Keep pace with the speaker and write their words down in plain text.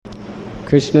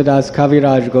Krishnadas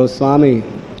Kaviraj Goswami,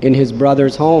 in his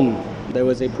brother's home, there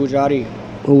was a pujari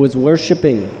who was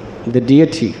worshipping the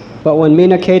deity. But when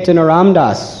Meenaketana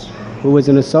Ramdas, who was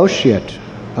an associate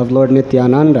of Lord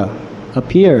Nityananda,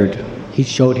 appeared, he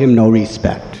showed him no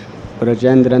respect.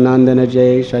 Brajendra Nandana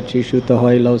Jay Shachishuta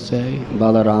Hoilo Se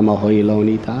Balarama Hoilo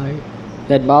Nitai.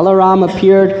 That Balaram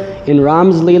appeared in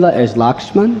Ram's Leela as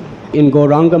Lakshman, in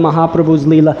Gauranga Mahaprabhu's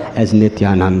Leela as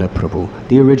Nityananda Prabhu,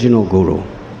 the original Guru.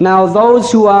 Now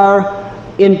those who are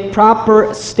in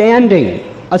proper standing,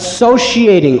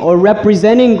 associating or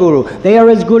representing Guru, they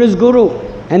are as good as Guru,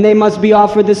 and they must be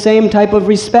offered the same type of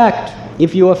respect.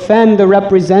 If you offend the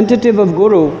representative of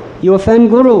Guru, you offend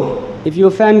Guru. If you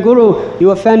offend Guru, you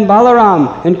offend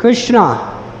Balaram and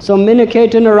Krishna. So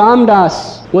Meenaketana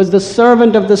Ramdas was the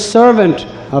servant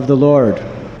of the Lord.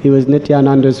 He was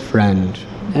Nityananda's friend.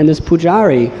 And this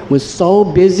pujari was so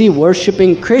busy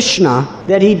worshipping Krishna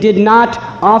that he did not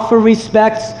offer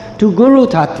respects to Guru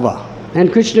Tatva. And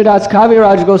Krishnadas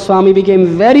Kaviraj Goswami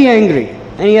became very angry.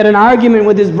 And he had an argument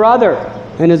with his brother.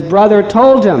 And his brother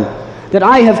told him that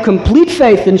I have complete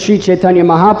faith in Sri Chaitanya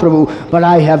Mahaprabhu, but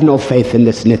I have no faith in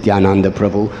this Nityananda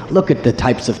Prabhu. Look at the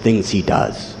types of things he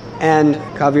does. And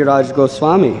Kaviraj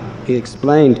Goswami, he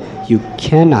explained, you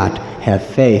cannot have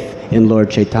faith in Lord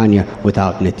Chaitanya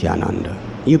without Nityananda.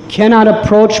 You cannot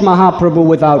approach Mahaprabhu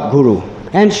without Guru.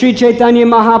 And Sri Chaitanya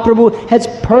Mahaprabhu has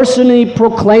personally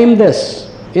proclaimed this.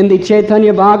 In the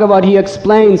Chaitanya Bhagavat, he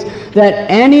explains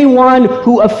that anyone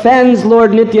who offends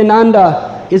Lord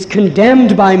Nityananda is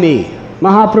condemned by me.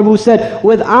 Mahaprabhu said,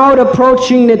 without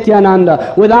approaching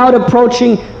Nityananda, without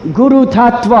approaching Guru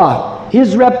Tatva,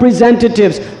 his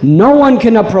representatives, no one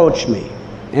can approach me.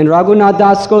 And Raghunath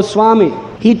Das Goswami,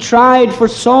 he tried for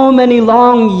so many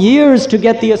long years to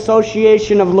get the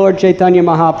association of Lord Chaitanya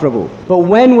Mahaprabhu. But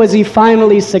when was he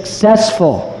finally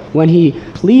successful? When he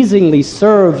pleasingly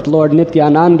served Lord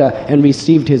Nityananda and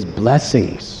received his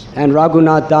blessings. And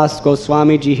Raghunath Das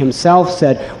Goswami ji himself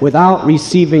said, without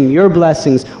receiving your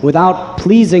blessings, without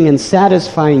pleasing and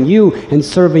satisfying you and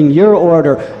serving your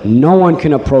order, no one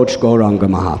can approach Gauranga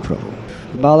Mahaprabhu.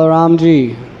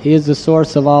 Balaramji, he is the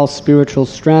source of all spiritual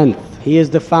strength. He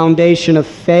is the foundation of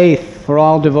faith for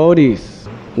all devotees.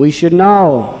 We should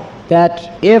know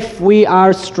that if we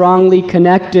are strongly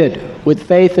connected with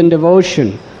faith and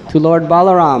devotion to Lord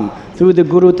Balaram, through the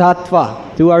Guru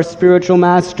Tatva, through our spiritual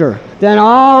master, then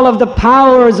all of the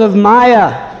powers of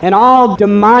Maya and all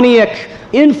demoniac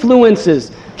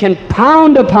influences can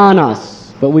pound upon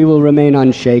us, but we will remain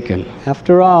unshaken.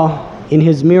 After all, in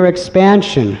his mere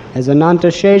expansion as Ananta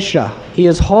Shesha, he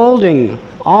is holding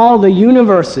all the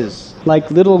universes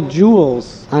like little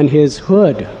jewels on his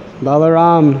hood.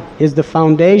 Balaram is the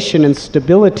foundation and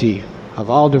stability of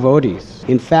all devotees,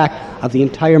 in fact, of the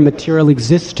entire material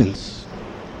existence.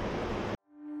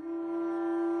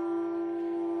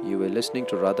 You were listening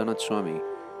to Radhanath Swami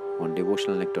on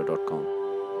devotionalnectar.com.